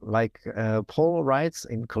vein. Like Paul writes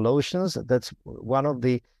in Colossians, that's one of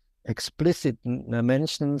the explicit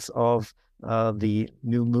mentions of the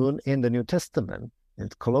new moon in the New Testament. In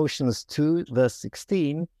Colossians 2, verse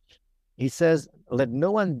 16, he says, "Let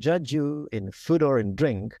no one judge you in food or in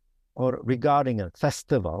drink, or regarding a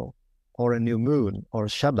festival, or a new moon, or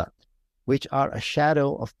Shabbat, which are a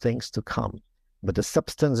shadow of things to come, but the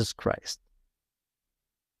substance is Christ."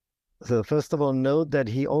 So first of all, note that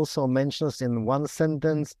he also mentions in one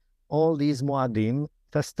sentence all these Moadim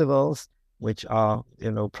festivals, which are,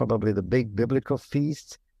 probably the big biblical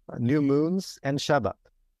feasts, new moons, and Shabbat.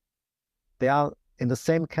 They are in the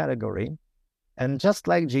same category. And just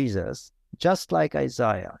like Jesus, just like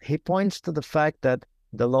Isaiah, he points to the fact that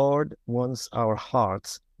the Lord wants our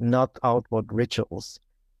hearts, not outward rituals.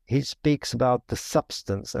 He speaks about the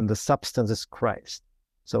substance, and the substance is Christ.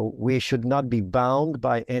 So we should not be bound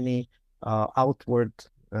by any outward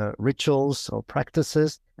rituals or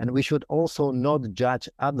practices, and we should also not judge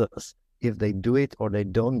others if they do it or they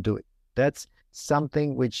don't do it. That's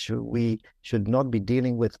something which we should not be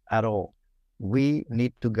dealing with at all. We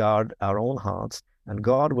need to guard our own hearts, and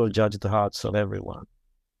God will judge the hearts of everyone.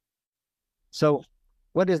 So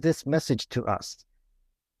what is this message to us?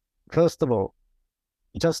 First of all,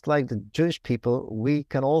 just like the Jewish people, we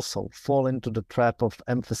can also fall into the trap of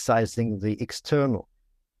emphasizing the external,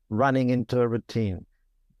 running into a routine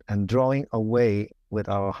and drawing away with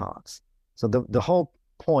our hearts. So the whole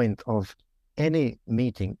point of any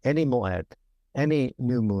meeting, any moed, any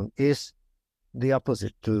new moon is the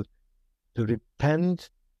opposite, to repent,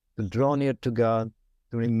 to draw near to God,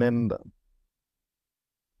 to remember.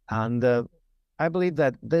 And I believe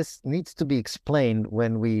that this needs to be explained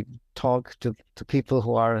when we talk to people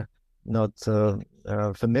who are not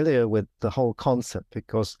familiar with the whole concept,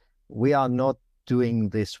 because we are not doing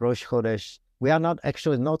this Rosh Chodesh. We are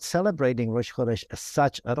not celebrating Rosh Chodesh as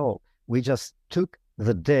such at all. We just took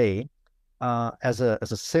the day as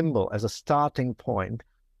a symbol, as a starting point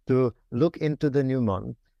to look into the new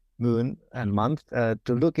moon and month, to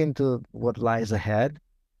look into what lies ahead.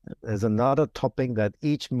 There's another topic that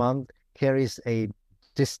each month carries a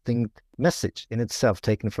distinct message in itself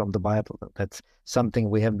taken from the Bible. That's something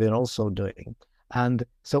we have been also doing. And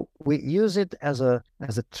so we use it as a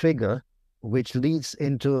trigger, which leads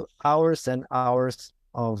into hours and hours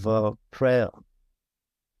of prayer.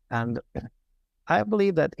 And I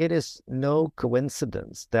believe that it is no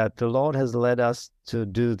coincidence that the Lord has led us to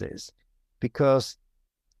do this, because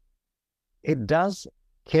it does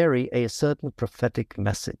carry a certain prophetic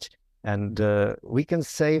message. And we can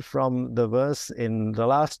say from the verse in the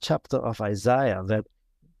last chapter of Isaiah that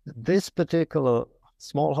this particular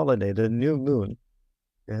small holiday, the new moon,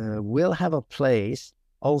 will have a place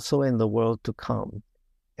also in the world to come.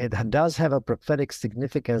 It does have a prophetic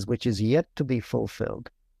significance which is yet to be fulfilled.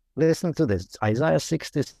 Listen to this, Isaiah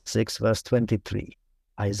 66, verse 23.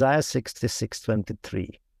 Isaiah 66,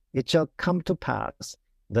 23. "It shall come to pass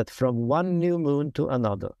that from one new moon to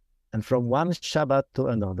another, and from one Shabbat to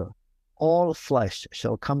another, all flesh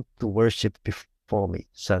shall come to worship before me,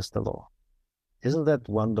 says the Lord." Isn't that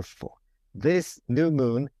wonderful? This new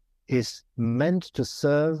moon is meant to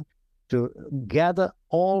serve to gather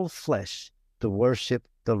all flesh to worship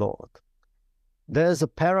the Lord. There's a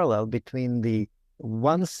parallel between the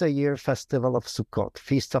once-a-year festival of Sukkot,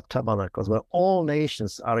 Feast of Tabernacles, where all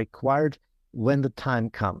nations are required when the time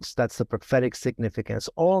comes. That's the prophetic significance.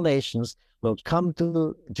 All nations will come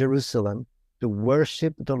to Jerusalem to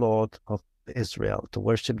worship the Lord of Israel, to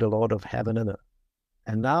worship the Lord of heaven and earth.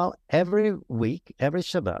 And now every week, every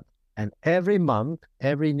Shabbat, and every month,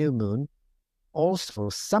 every new moon, also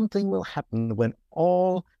something will happen when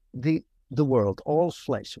all the world, all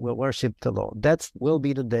flesh will worship the Lord. That will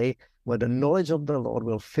be the day where the knowledge of the Lord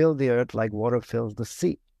will fill the earth like water fills the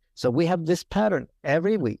sea. So we have this pattern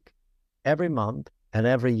every week, every month, and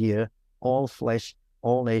every year. All flesh,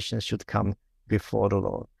 all nations should come before the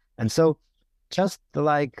Lord. And so just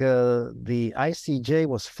like the ICEJ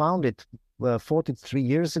was founded 43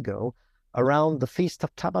 years ago around the Feast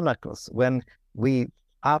of Tabernacles, when we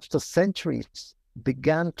after centuries,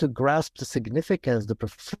 began to grasp the significance, the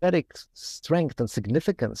prophetic strength and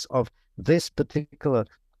significance of this particular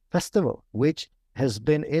festival, which has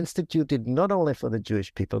been instituted not only for the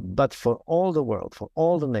Jewish people, but for all the world, for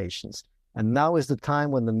all the nations. And now is the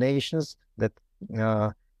time when the nations that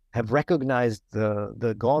have recognized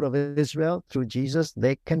the God of Israel through Jesus,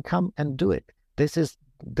 they can come and do it. This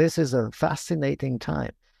is a fascinating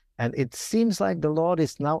time. And it seems like the Lord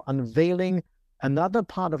is now unveiling another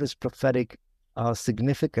part of his prophetic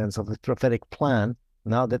significance, of his prophetic plan,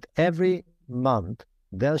 now that every month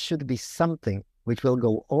there should be something which will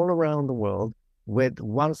go all around the world with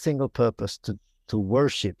one single purpose, to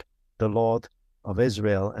worship the Lord of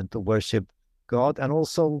Israel and to worship God. And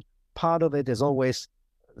also part of it is always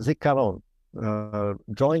zikaron,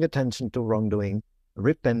 drawing attention to wrongdoing,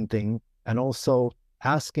 repenting, and also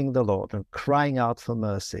asking the Lord and crying out for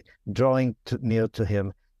mercy, drawing near to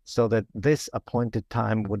him, so that this appointed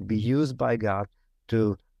time would be used by God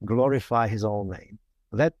to glorify his own name.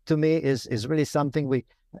 That to me is really something we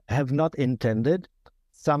have not intended,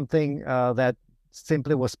 something that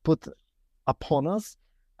simply was put upon us.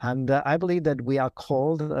 And I believe that we are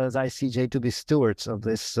called as ICEJ to be stewards of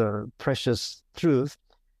this precious truth.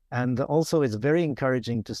 And also it's very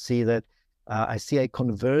encouraging to see that I see a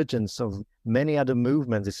convergence of many other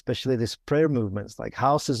movements, especially these prayer movements like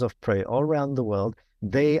houses of prayer all around the world.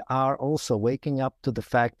 They are also waking up to the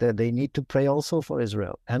fact that they need to pray also for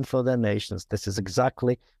Israel and for their nations. This is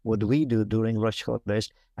exactly what we do during Rosh Chodesh.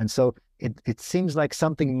 And so it seems like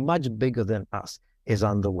something much bigger than us is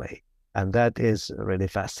on the way. And that is really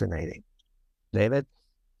fascinating. David?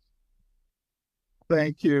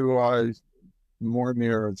 Thank you,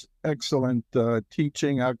 Mojmir. It's excellent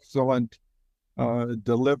teaching, excellent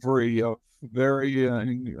delivery of very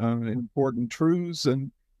important truths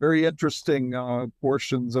and very interesting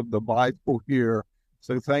portions of the Bible here.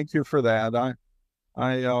 So thank you for that.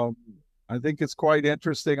 I think it's quite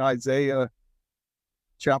interesting. Isaiah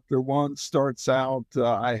chapter 1 starts out,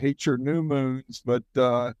 I hate your new moons, but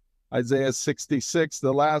Isaiah 66,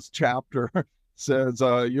 the last chapter, says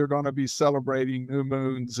you're going to be celebrating new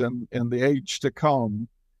moons in the age to come.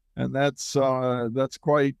 And that's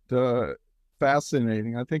quite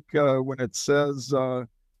fascinating. I think when it says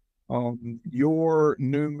your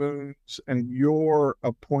new moons and your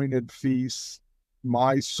appointed feasts,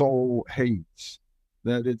 my soul hates,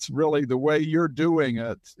 that it's really the way you're doing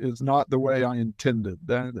it is not the way I intended.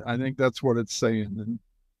 I think that's what it's saying. And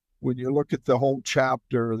when you look at the whole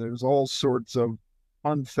chapter, there's all sorts of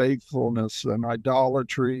unfaithfulness and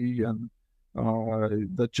idolatry, and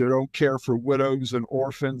that you don't care for widows and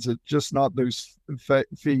orphans. It's just not those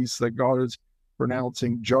feasts that God is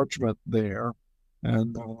pronouncing judgment there.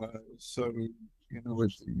 And so,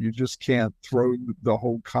 you just can't throw the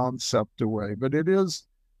whole concept away. But it is,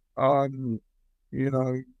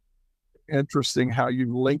 interesting how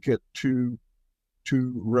you link it to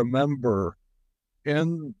remember.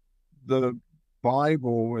 In the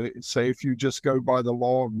Bible, say if you just go by the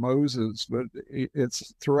law of Moses, but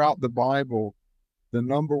it's throughout the Bible, the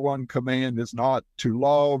number one command is not to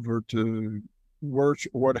love or to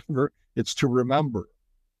worship, whatever, it's to remember.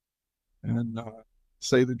 And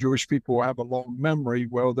say the Jewish people have a long memory.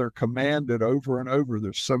 Well, they're commanded over and over.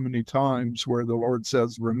 There's so many times where the Lord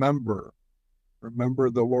says, remember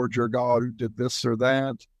the Lord your God who did this or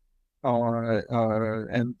that.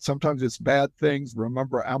 And sometimes it's bad things.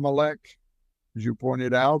 Remember Amalek, as you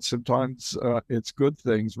pointed out. Sometimes it's good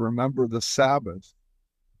things. Remember the Sabbath,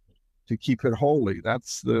 to keep it holy.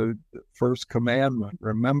 That's the first commandment.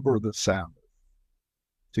 Remember the Sabbath,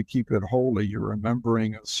 to keep it holy. You're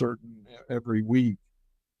remembering a certain every week.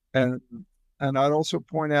 And I'd also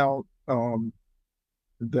point out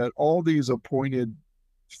that all these appointed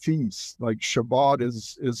feasts, like Shabbat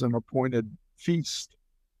is an appointed feast.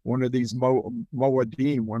 One of these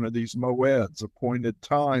Moedim, one of these Moeds, appointed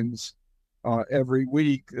times every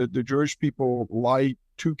week. The Jewish people light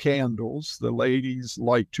 2 candles. The ladies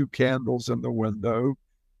light 2 candles in the window,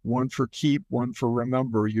 one for keep, one for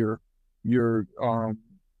remember. You're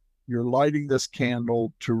lighting this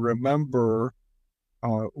candle to remember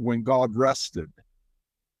when God rested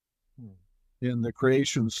in the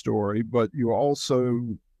creation story, but you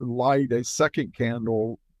also light a second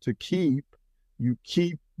candle to keep. You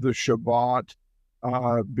keep the Shabbat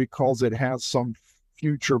because it has some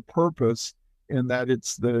future purpose, in that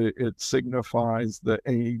it signifies the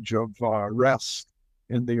age of rest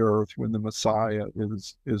in the earth when the Messiah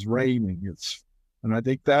is reigning. And I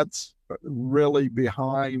think that's really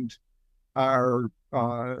behind our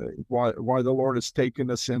why the Lord has taken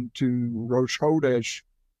us into Rosh Chodesh.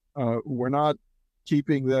 We're not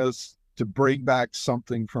keeping this to bring back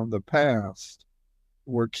something from the past.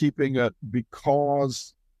 We're keeping it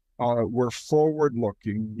because we're forward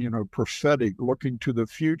looking, prophetic, looking to the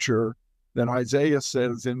future. Then Isaiah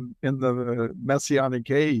says in the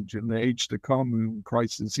Messianic age, in the age to come, when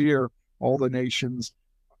Christ is here, all the nations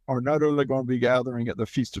are not only going to be gathering at the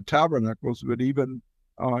Feast of Tabernacles, but even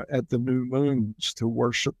at the new moons to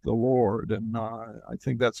worship the Lord. And I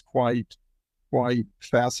think that's quite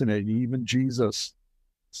fascinating. Even Jesus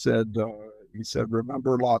said,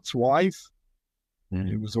 remember Lot's wife?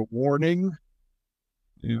 It was a warning.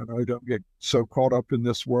 Don't get so caught up in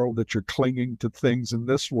this world that you're clinging to things in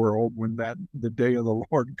this world when the day of the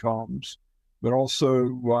Lord comes. But also,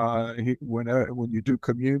 when you do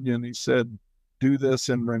communion, he said, do this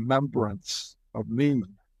in remembrance of me.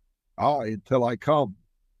 Until I come.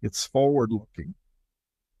 It's forward looking.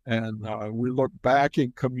 And we look back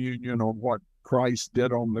in communion on what Christ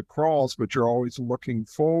did on the cross, but you're always looking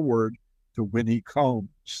forward to when he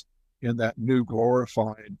comes in that new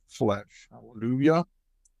glorified flesh. Hallelujah.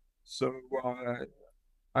 So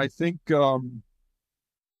I think some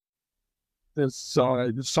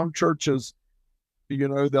churches,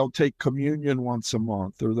 they'll take communion once a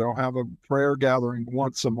month, or they'll have a prayer gathering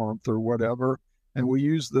once a month or whatever. And we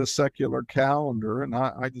use the secular calendar. And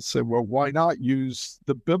I just say, well, why not use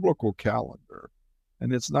the biblical calendar?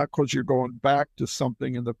 And it's not because you're going back to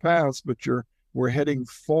something in the past, but we're heading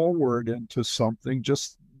forward into something,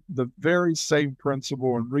 just the very same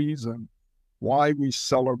principle and reason why we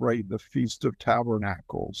celebrate the Feast of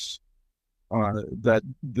Tabernacles.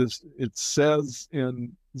 It says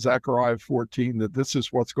in Zechariah 14 that this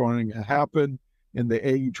is what's going to happen in the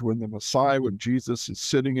age when the Messiah, when Jesus is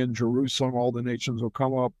sitting in Jerusalem, all the nations will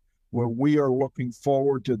come up. Well, we are looking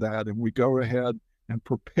forward to that, and we go ahead and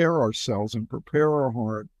prepare ourselves and prepare our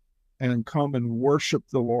heart and come and worship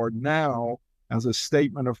the Lord now as a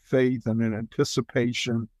statement of faith and an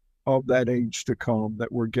anticipation of that age to come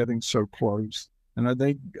that we're getting so close. And I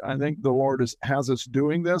think the Lord has us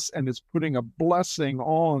doing this, and is putting a blessing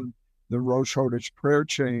on the Rosh Chodesh prayer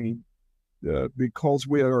chain because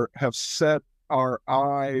we have set our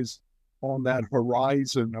eyes on that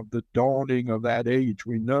horizon of the dawning of that age.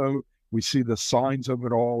 We know, we see the signs of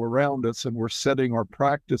it all around us, and we're setting our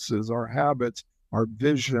practices, our habits, our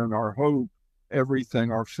vision, our hope,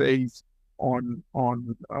 everything, our faith on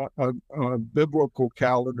a biblical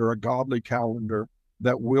calendar, a godly calendar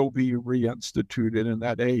that will be reinstituted in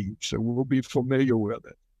that age. So we'll be familiar with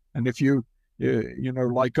it. And if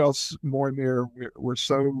like us, Mojmir, we're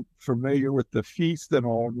so familiar with the feast and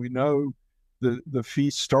all, we know the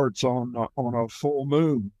feast starts on a full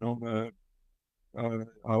moon, on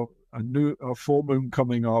a full moon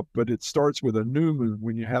coming up, but it starts with a new moon.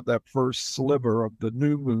 When you have that first sliver of the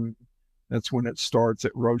new moon, that's when it starts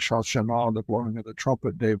at Rosh Hashanah, the blowing of the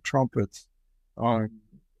trumpet, Day of Trumpets.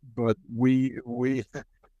 But we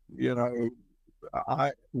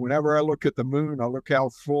whenever I look at the moon, I look how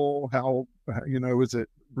full, is it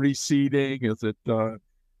receding? Is it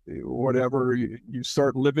whatever? You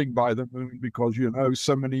start living by the moon because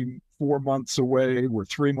so many 4 months away, we're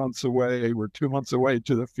 3 months away, we're 2 months away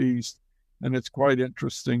to the feast. And it's quite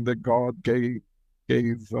interesting that God gave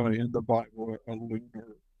in the Bible a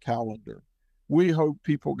lunar calendar. We hope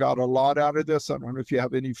people got a lot out of this. I don't know if you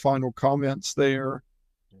have any final comments there.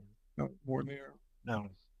 More there?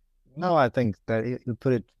 No, I think that you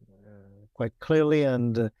put it quite clearly,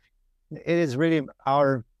 and it is really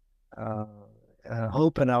our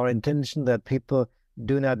hope and our intention that people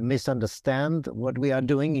do not misunderstand what we are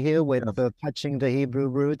doing here with touching the Hebrew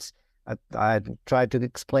roots. I tried to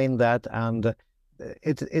explain that, and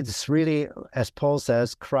it's really, as Paul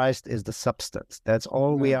says, Christ is the substance. That's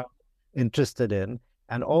all we are interested in,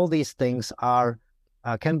 and all these things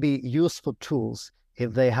can be useful tools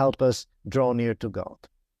if they help us draw near to God.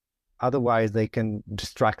 Otherwise, they can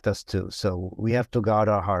distract us too. So we have to guard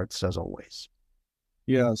our hearts as always.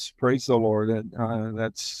 Yes, praise the Lord. And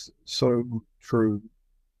that's so true.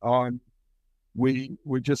 We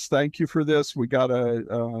just thank you for this. We got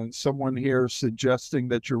someone here suggesting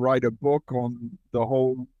that you write a book on the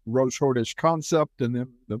whole Rosh Chodesh concept and then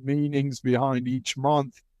the meanings behind each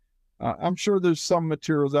month. I'm sure there's some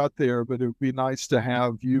materials out there, but it would be nice to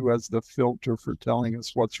have you as the filter for telling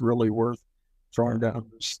us what's really worth trying to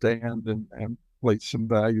understand and place some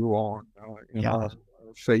value on in our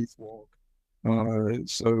faith walk.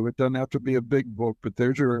 So it doesn't have to be a big book, but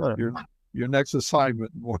there's your next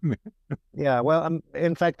assignment. Yeah, well,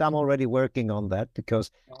 in fact, I'm already working on that because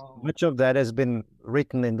much of that has been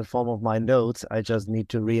written in the form of my notes. I just need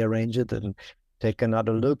to rearrange it and take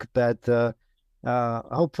another look. But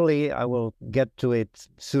hopefully I will get to it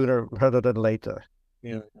sooner rather than later.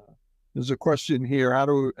 Yeah. There's a question here. How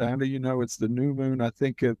do you know it's the new moon? I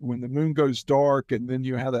think when the moon goes dark and then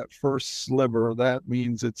you have that first sliver, that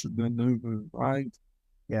means it's the new moon, right?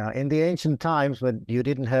 Yeah, in the ancient times when you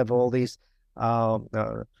didn't have all these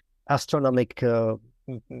astronomic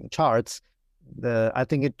charts, I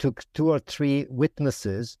think it took 2 or 3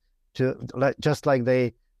 witnesses just like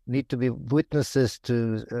they need to be witnesses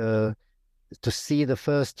to see the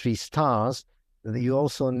first 3 stars. You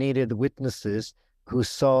also needed witnesses who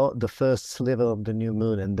saw the first sliver of the new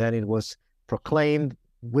moon, and then it was proclaimed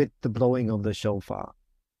with the blowing of the shofar.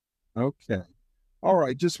 Okay. All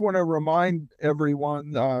right. Just want to remind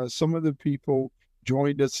everyone, some of the people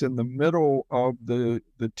joined us in the middle of the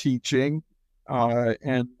teaching.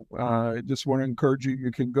 And just want to encourage you,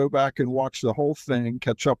 you can go back and watch the whole thing,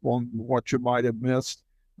 catch up on what you might have missed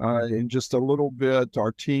in just a little bit.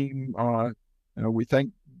 Our team, we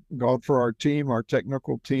thank God for our team, our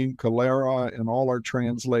technical team, Calera, and all our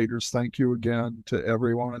translators. Thank you again to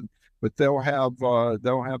everyone. But they'll have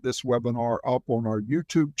this webinar up on our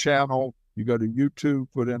YouTube channel. You go to YouTube,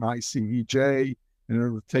 put in ICEJ, and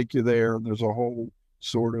it'll take you there. And there's a whole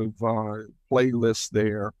sort of playlist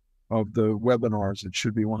there of the webinars. It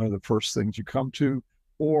should be one of the first things you come to,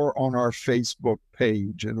 or on our Facebook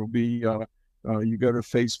page. It'll be, you go to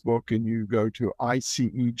Facebook and you go to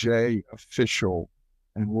ICEJ Official,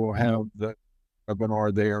 and we'll have the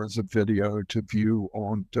webinar there as a video to view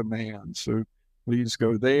on demand. So please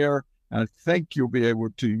go there. And I think you'll be able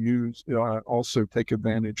to use, also take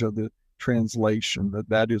advantage of the translation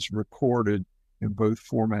that is recorded in both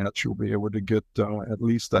formats. You'll be able to get, at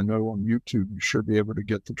least I know on YouTube, you should be able to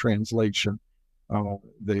get the translation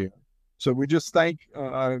there. So we just thank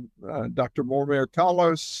Dr. Mojmir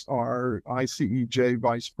Kallus, our ICEJ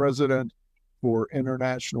Vice President for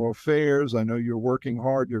International Affairs. I know you're working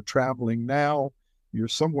hard. You're traveling now. You're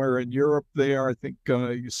somewhere in Europe there. I think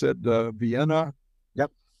you said Vienna.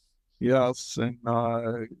 Yep. Yes.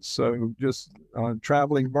 And so just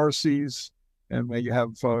traveling mercies, and may you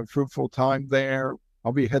have a fruitful time there.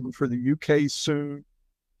 I'll be heading for the UK soon.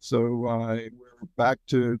 So we're back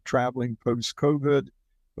to traveling post-COVID.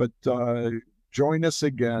 But join us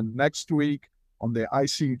again next week on the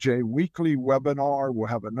ICEJ weekly webinar. We'll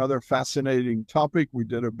have another fascinating topic. We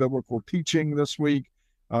did a biblical teaching this week.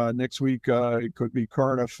 Next week, it could be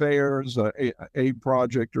current affairs, a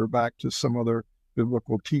project, or back to some other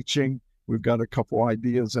biblical teaching. We've got a couple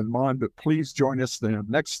ideas in mind, but please join us then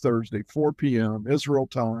next Thursday, 4 p.m. Israel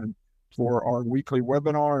time, for our weekly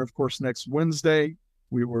webinar. And of course, next Wednesday,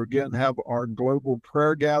 we will again have our global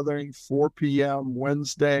prayer gathering, 4 p.m.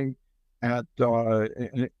 Wednesday at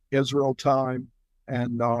Israel time.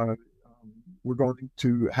 And we're going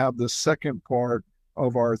to have the second part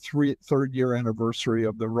of our third year anniversary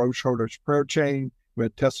of the Rosh Chodesh prayer chain. We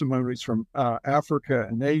had testimonies from Africa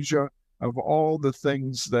and Asia of all the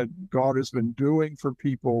things that God has been doing for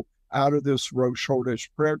people out of this Rosh Chodesh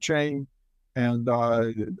prayer chain. And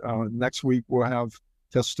next week, we'll have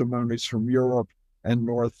testimonies from Europe and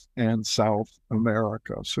North and South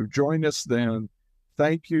America. So join us then.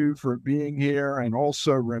 Thank you for being here. And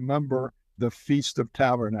also remember the Feast of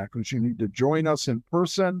Tabernacles. You need to join us in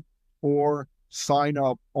person or sign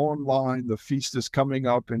up online. The feast is coming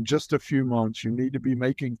up in just a few months. You need to be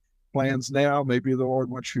making plans now. Maybe the Lord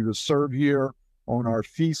wants you to serve here on our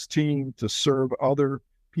feast team, to serve other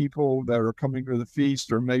people that are coming to the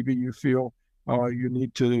feast, or maybe you feel you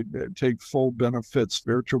need to take full benefit,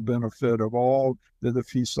 spiritual benefit of all that the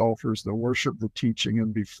feast offers, the worship, the teaching,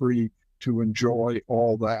 and be free to enjoy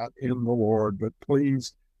all that in the Lord. But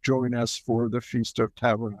please join us for the Feast of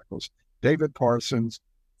Tabernacles. David Parsons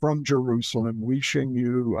from Jerusalem, wishing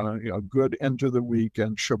you a good end to the week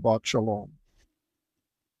and Shabbat Shalom.